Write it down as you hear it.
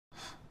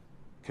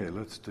Okay,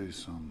 let's do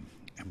some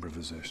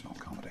improvisational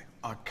comedy.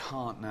 I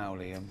can't now,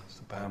 Liam. It's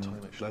a bad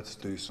time, actually. Let's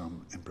do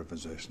some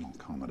improvisational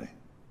comedy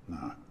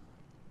now.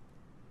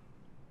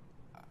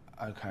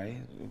 Okay.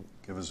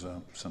 Give us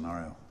a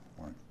scenario.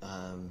 Warren.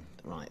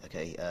 Right,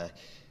 okay.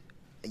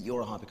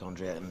 You're a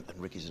hypochondriac and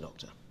Ricky's a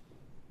doctor.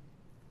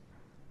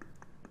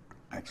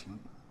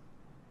 Excellent.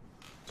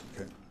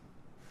 Okay.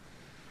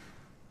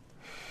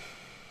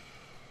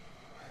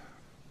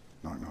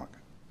 Knock, knock.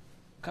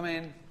 Come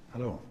in.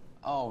 Hello.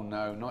 Oh,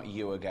 no, not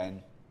you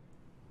again.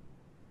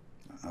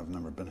 I've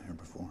never been here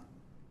before.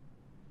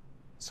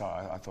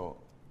 Sorry, I thought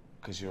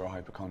because you're a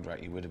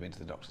hypochondriac, you would have been to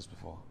the doctors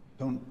before.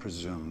 Don't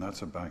presume.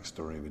 That's a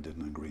backstory we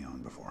didn't agree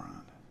on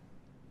beforehand.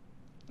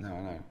 No,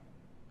 I know.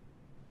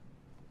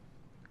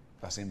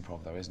 That's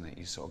improv, though, isn't it?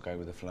 You sort of go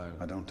with the flow.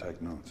 I don't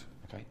take notes.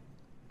 Okay.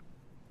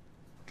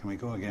 Can we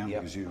go again?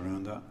 Yep. Because you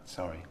ruined that?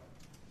 Sorry.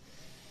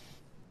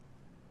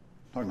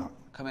 Knock, knock.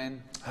 Come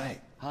in. Hey.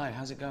 Hi,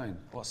 how's it going?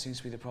 What seems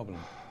to be the problem?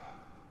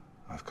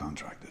 I've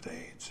contracted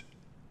AIDS.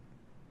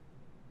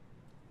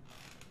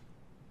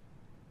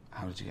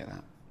 How did you get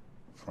that?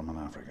 From an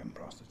African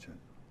prostitute.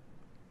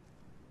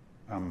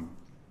 I'm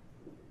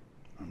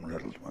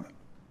riddled with it.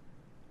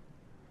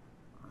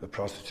 The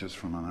prostitute's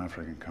from an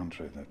African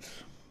country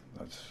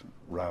that's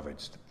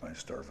ravaged by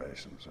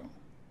starvation, so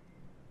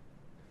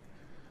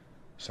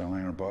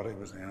selling her body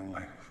was the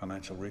only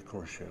financial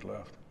recourse she had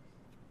left.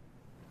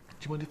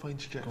 Do you mind if I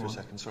interject for a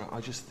second? Sorry,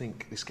 I just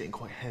think it's getting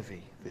quite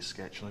heavy, this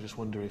sketch, and I just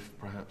wonder if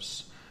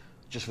perhaps,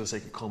 just for the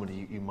sake of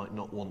comedy, you might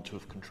not want to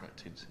have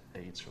contracted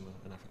AIDS from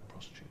an African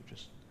prostitute.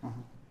 Just.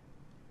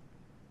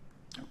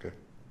 Okay.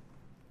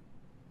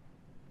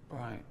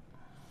 Right.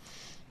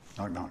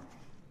 Knock, knock.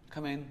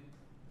 Come in.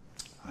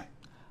 Hi.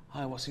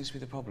 Hi, what seems to be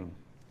the problem?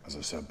 As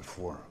I said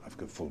before, I've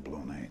got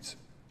full-blown AIDS.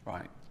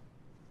 Right.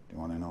 Do you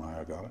want to know how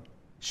I got it?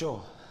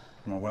 Sure.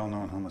 I'm a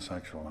well-known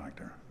homosexual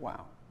actor.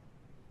 Wow.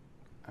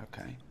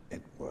 Okay.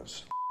 It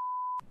was.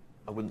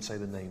 I wouldn't say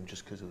the name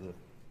just because of the...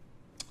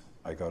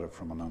 I got it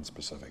from a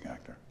non-specific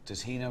actor.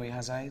 Does he know he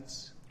has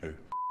AIDS? Who?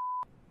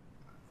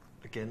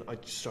 Again, I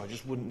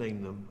just wouldn't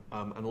name them.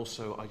 And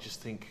also, I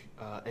just think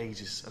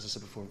AIDS is, as I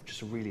said before,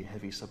 just a really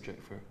heavy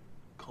subject for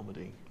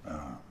comedy.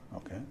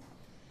 Okay.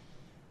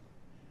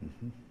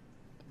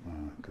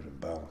 Could have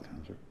bowel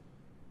cancer.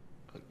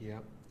 Yeah.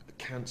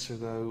 Cancer,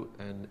 though,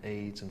 and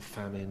AIDS and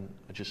famine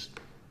are just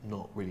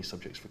not really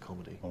subjects for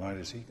comedy. Well, how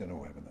does he get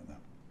away with it then?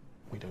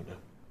 We don't know.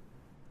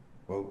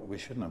 Well, we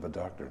shouldn't have a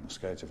doctor in the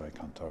sketch if I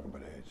can't talk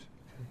about AIDS.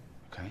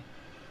 Okay.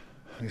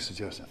 What do you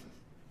suggest?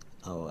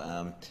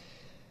 Oh,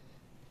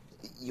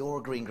 you're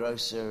a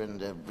greengrocer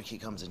and Ricky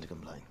comes in to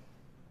complain.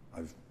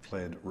 I've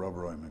played Rob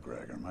Roy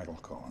McGregor, Michael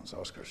Collins,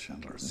 Oscar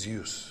Schindler,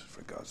 Zeus,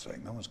 for God's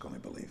sake. No one's going to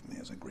believe me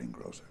as a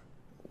greengrocer.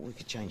 We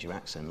could change your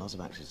accent. Lots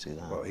of actors do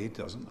that. Well, he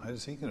doesn't. How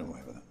does he get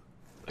away with it?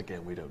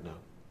 Again, we don't know.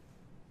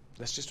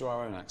 Let's just do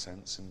our own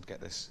accents and get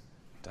this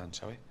done,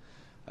 shall we?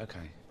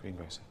 Okay,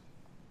 greengrocer.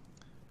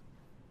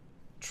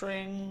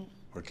 Tring.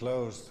 We're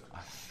closed. I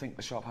think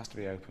the shop has to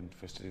be open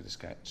for us to do the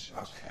sketch.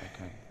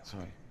 Okay,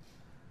 sorry.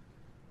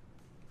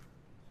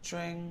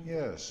 Tring.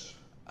 Yes.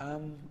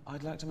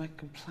 I'd like to make a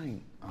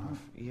complaint.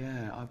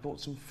 Yeah, I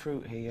bought some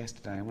fruit here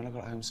yesterday, and when I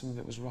got home, some of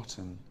it was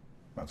rotten.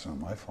 That's not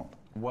my fault.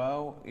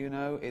 Well, you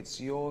know, it's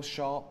your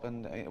shop,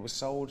 and it was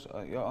sold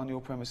on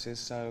your premises,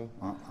 so...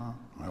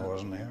 I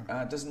wasn't here.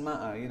 It doesn't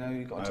matter, you know,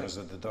 you got to... I was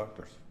at the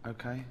doctor's.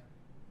 Okay.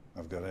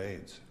 I've got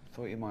AIDS.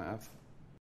 Thought you might have.